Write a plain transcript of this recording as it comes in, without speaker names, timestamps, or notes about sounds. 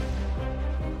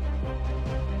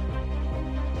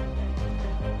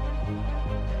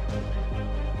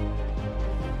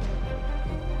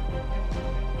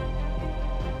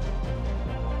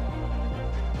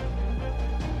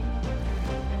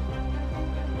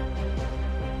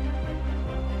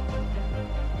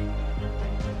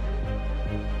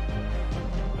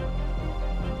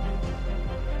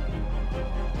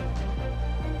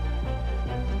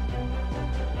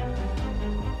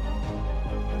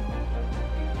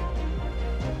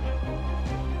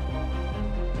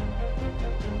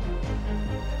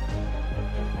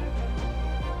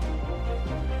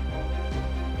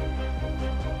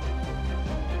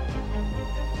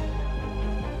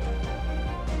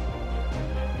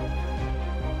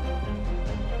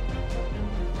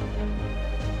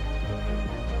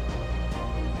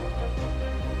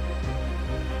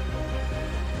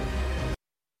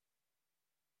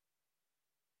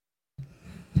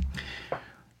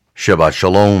Shabbat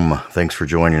Shalom. Thanks for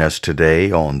joining us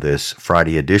today on this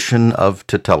Friday edition of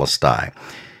Tetelestai.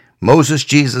 Moses,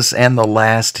 Jesus, and the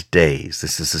Last Days.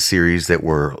 This is a series that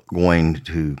we're going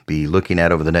to be looking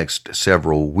at over the next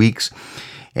several weeks.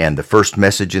 And the first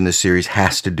message in this series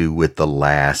has to do with the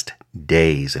last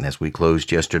days. And as we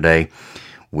closed yesterday,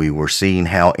 we were seeing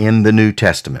how in the New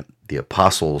Testament, the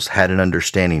apostles had an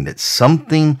understanding that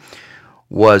something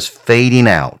was fading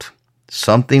out.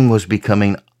 Something was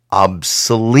becoming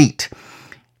obsolete.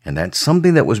 And that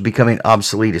something that was becoming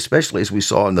obsolete, especially as we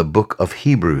saw in the book of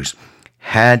Hebrews,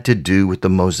 had to do with the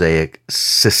Mosaic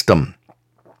system.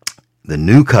 The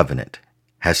new covenant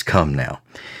has come now.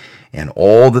 And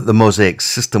all that the Mosaic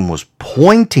system was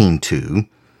pointing to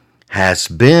has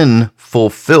been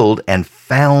fulfilled and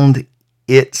found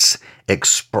its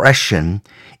expression,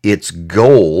 its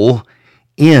goal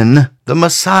in the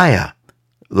Messiah,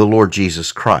 the Lord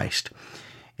Jesus Christ.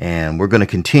 And we're going to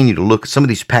continue to look at some of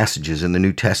these passages in the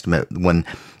New Testament when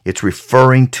it's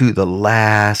referring to the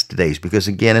last days. Because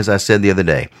again, as I said the other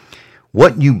day,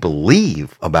 what you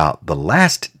believe about the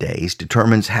last days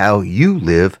determines how you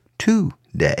live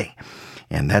today.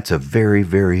 And that's a very,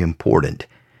 very important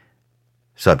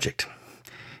subject.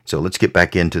 So let's get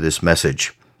back into this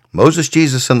message. Moses,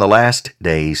 Jesus, and the last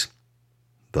days.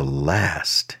 The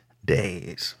last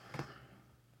days.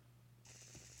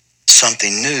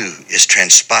 Something new is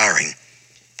transpiring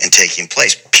and taking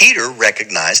place. Peter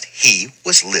recognized he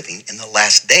was living in the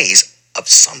last days of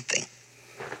something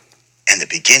and the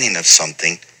beginning of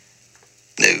something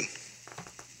new.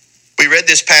 We read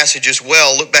this passage as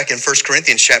well. Look back in 1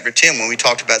 Corinthians chapter 10 when we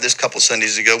talked about this a couple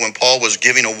Sundays ago when Paul was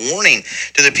giving a warning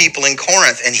to the people in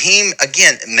Corinth. And he,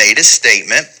 again, made a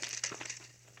statement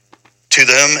to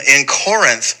them in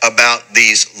Corinth about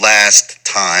these last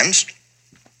times.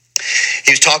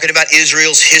 He was talking about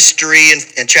Israel's history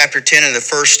in chapter 10 in the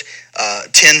first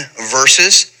 10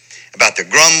 verses, about their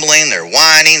grumbling, their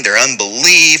whining, their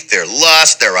unbelief, their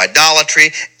lust, their idolatry.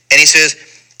 And he says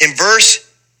in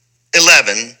verse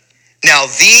 11, now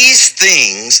these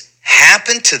things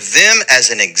happened to them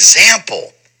as an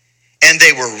example, and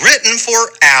they were written for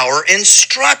our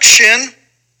instruction,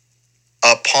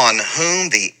 upon whom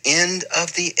the end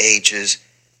of the ages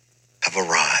have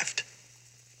arrived.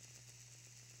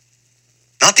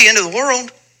 Not the end of the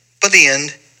world, but the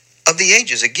end of the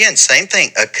ages. Again, same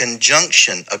thing, a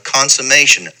conjunction, a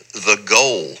consummation, the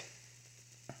goal.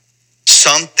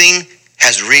 Something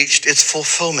has reached its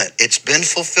fulfillment. It's been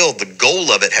fulfilled. The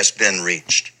goal of it has been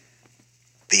reached.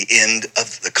 The end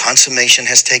of the consummation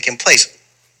has taken place.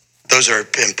 Those are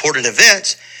important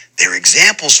events. They're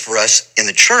examples for us in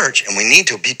the church, and we need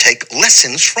to take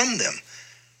lessons from them.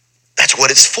 That's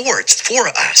what it's for. It's for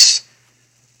us.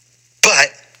 But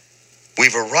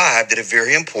we've arrived at a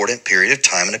very important period of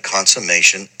time and a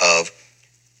consummation of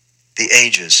the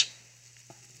ages.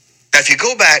 Now, if you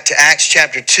go back to Acts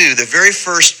chapter 2, the very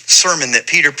first sermon that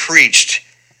Peter preached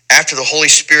after the Holy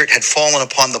Spirit had fallen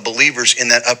upon the believers in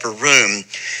that upper room,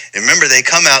 and remember, they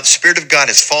come out, the Spirit of God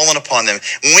has fallen upon them.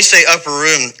 When we say upper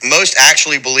room, most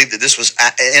actually believe that this was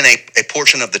in a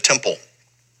portion of the temple,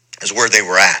 is where they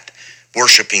were at,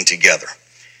 worshiping together.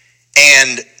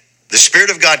 And the Spirit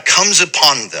of God comes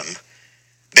upon them.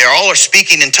 They all are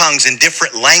speaking in tongues in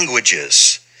different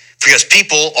languages because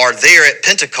people are there at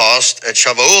Pentecost, at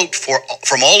Shavuot,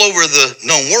 from all over the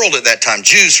known world at that time.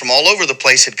 Jews from all over the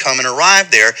place had come and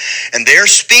arrived there, and they're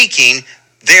speaking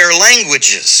their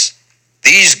languages.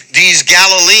 These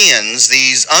Galileans,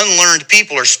 these unlearned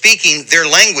people are speaking their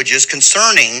languages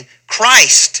concerning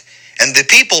Christ. And the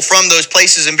people from those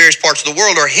places in various parts of the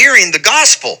world are hearing the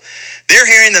gospel. They're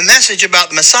hearing the message about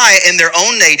the Messiah in their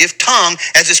own native tongue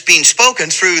as it's being spoken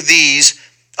through these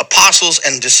apostles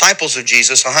and disciples of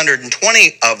Jesus,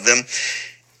 120 of them,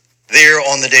 there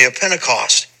on the day of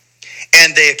Pentecost.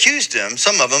 And they accused him,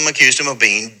 some of them accused him of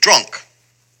being drunk.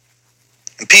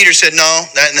 And Peter said, no,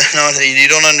 you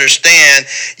don't understand.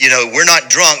 We're not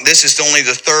drunk. This is only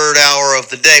the third hour of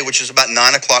the day, which is about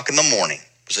 9 o'clock in the morning.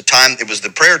 It was the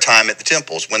prayer time at the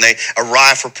temples when they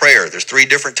arrived for prayer. There's 3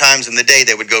 different times in the day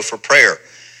they would go for prayer.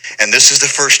 And this is the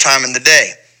first time in the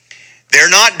day. They're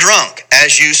not drunk,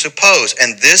 as you suppose.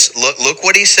 And this, look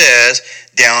what he says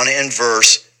down in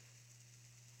verse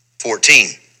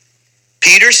 14.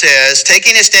 Peter says,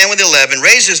 taking his stand with the 11,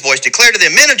 raised his voice, declared to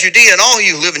them, men of Judea and all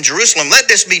you who live in Jerusalem, let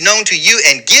this be known to you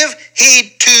and give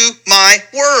heed to my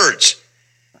words.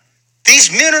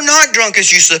 These men are not drunk,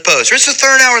 as you suppose. It's the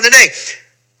third hour of the day.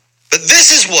 But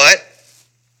this is what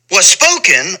was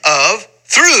spoken of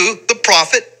through the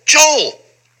prophet Joel.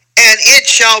 And it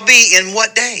shall be in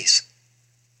what days?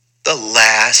 The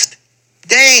last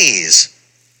days,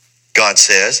 God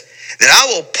says, that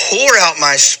I will pour out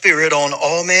my spirit on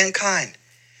all mankind.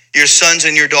 Your sons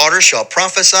and your daughters shall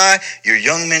prophesy, your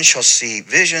young men shall see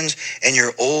visions, and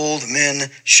your old men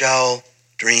shall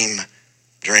dream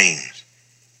dreams.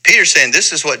 Peter's saying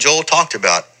this is what Joel talked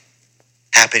about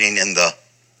happening in the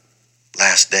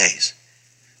last days,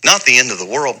 not the end of the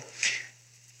world.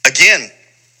 Again,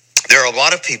 there are a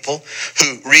lot of people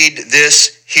who read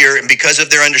this here, and because of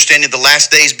their understanding of the last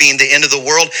days being the end of the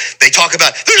world, they talk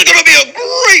about there's going to be a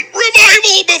great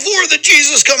revival before the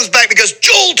Jesus comes back because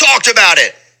Joel talked about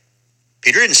it.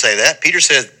 Peter didn't say that. Peter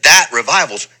said that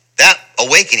revivals, that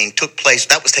awakening took place,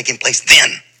 that was taking place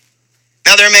then.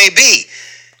 Now there may be,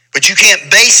 but you can't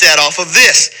base that off of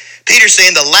this. Peter's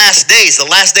saying the last days of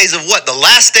what? The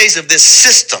last days of this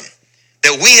system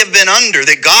that we have been under,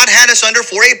 that God had us under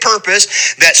for a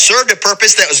purpose, that served a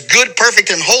purpose that was good,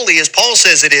 perfect, and holy, as Paul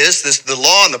says it is, the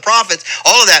law and the prophets,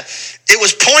 all of that. It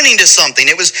was pointing to something.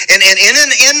 It was, and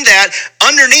in that,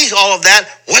 underneath all of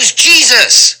that, was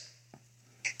Jesus.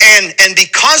 And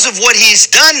because of what he's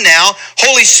done now,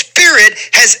 Holy Spirit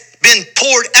has been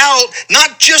poured out,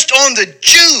 not just on the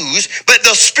Jews, but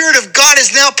the Spirit of God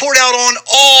is now poured out on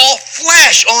all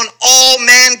flesh, on all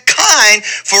mankind,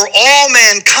 for all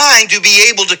mankind to be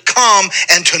able to come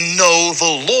and to know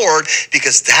the Lord,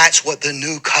 because that's what the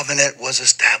new covenant was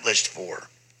established for.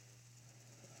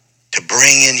 To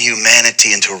bring in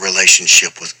humanity into a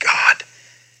relationship with God,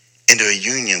 into a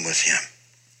union with him.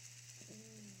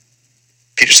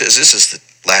 Peter says this is the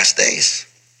last days.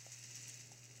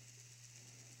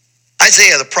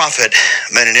 Isaiah the prophet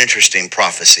made an interesting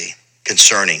prophecy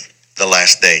concerning the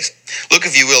last days. Look,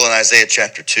 if you will, in Isaiah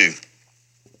chapter 2.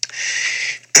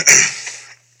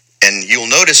 And you'll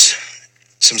notice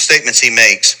some statements he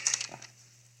makes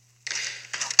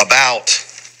about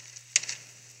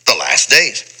the last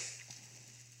days.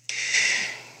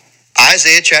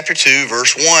 Isaiah chapter 2,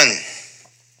 verse 1.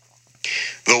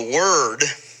 The word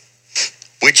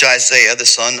which Isaiah, the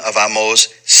son of Amoz,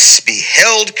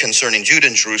 beheld concerning Judah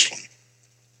and Jerusalem.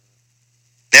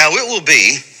 Now it will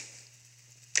be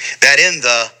that in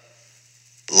the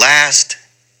last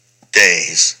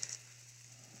days,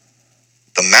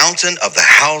 the mountain of the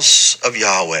house of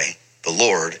Yahweh, the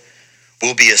Lord,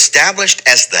 will be established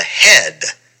as the head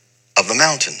of the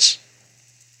mountains,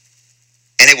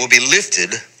 and it will be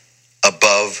lifted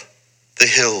above the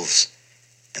hills,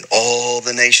 and all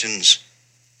the nations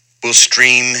will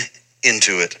stream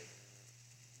into it.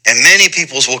 And many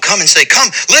peoples will come and say, come,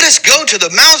 let us go to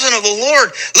the mountain of the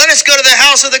Lord. Let us go to the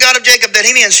house of the God of Jacob, that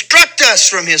he may instruct us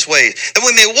from his ways, that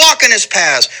we may walk in his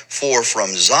paths. For from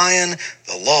Zion,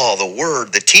 the law, the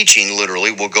word, the teaching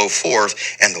literally will go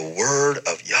forth, and the word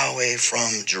of Yahweh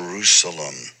from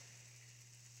Jerusalem.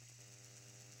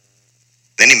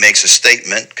 Then he makes a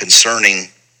statement concerning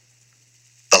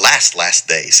the last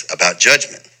days about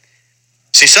judgment.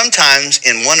 See, sometimes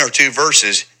in one or two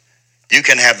verses, you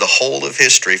can have the whole of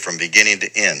history from beginning to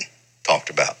end talked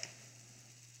about.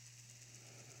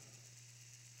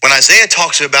 When Isaiah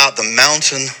talks about the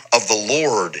mountain of the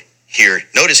Lord here,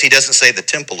 notice he doesn't say the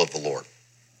temple of the Lord,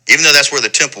 even though that's where the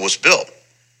temple was built.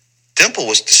 The temple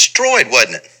was destroyed,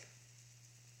 wasn't it?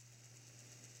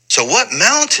 So what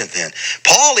mountain then?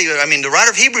 Paul, the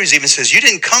writer of Hebrews even says, you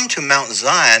didn't come to Mount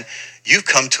Zion, you've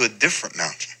come to a different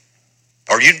mountain.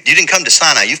 Or you didn't come to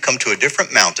Sinai, you've come to a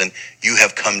different mountain. You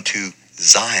have come to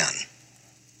Zion.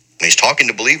 And he's talking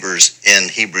to believers in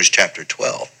Hebrews chapter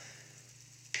 12.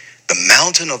 The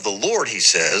mountain of the Lord, he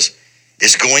says,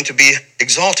 is going to be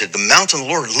exalted. The mountain of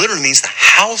the Lord literally means the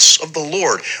house of the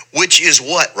Lord, which is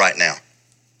what right now?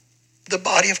 The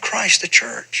body of Christ, the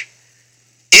church.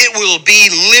 It will be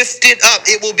lifted up.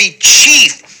 It will be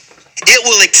chief. It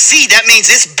will exceed. That means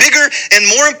it's bigger and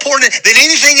more important than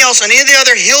anything else on any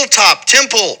other hilltop,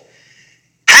 temple.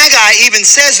 Haggai even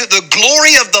says that the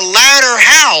glory of the latter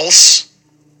house,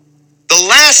 the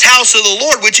last house of the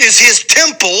Lord, which is his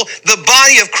temple, the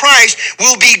body of Christ,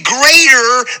 will be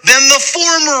greater than the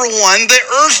former one, the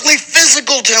earthly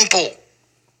physical temple.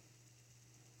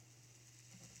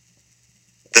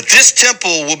 That this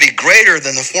temple will be greater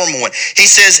than the former one. He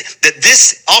says that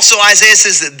this, also Isaiah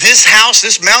says that this house,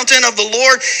 this mountain of the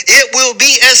Lord, it will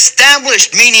be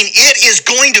established, meaning it is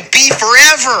going to be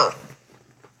forever.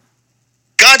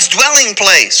 God's dwelling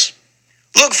place.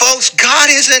 Look, folks, God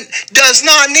does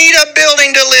not need a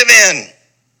building to live in.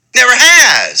 Never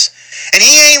has. And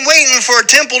he ain't waiting for a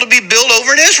temple to be built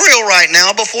over in Israel right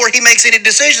now before he makes any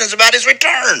decisions about his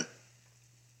return.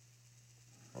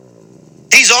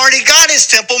 He's already got his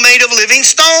temple made of living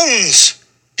stones.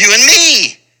 You and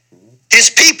me. His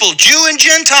people, Jew and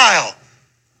Gentile.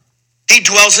 He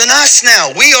dwells in us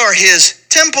now. We are his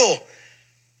temple.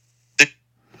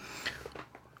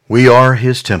 We are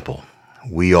his temple.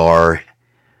 We are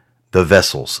the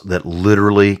vessels that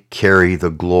literally carry the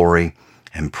glory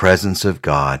and presence of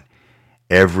God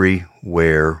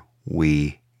everywhere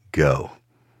we go.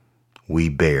 We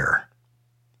bear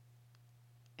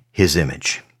his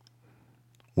image.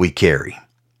 We carry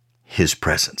his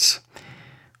presence.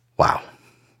 Wow.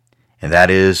 And that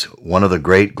is one of the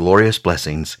great glorious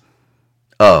blessings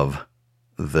of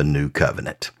the new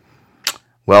covenant.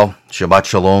 Well, Shabbat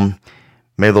Shalom.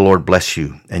 May the Lord bless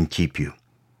you and keep you.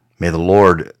 May the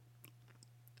Lord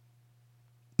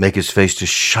make his face to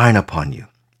shine upon you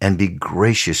and be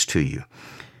gracious to you.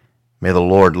 May the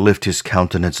Lord lift his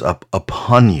countenance up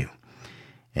upon you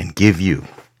and give you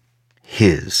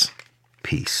his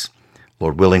peace.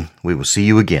 Lord willing, we will see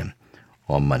you again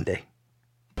on Monday.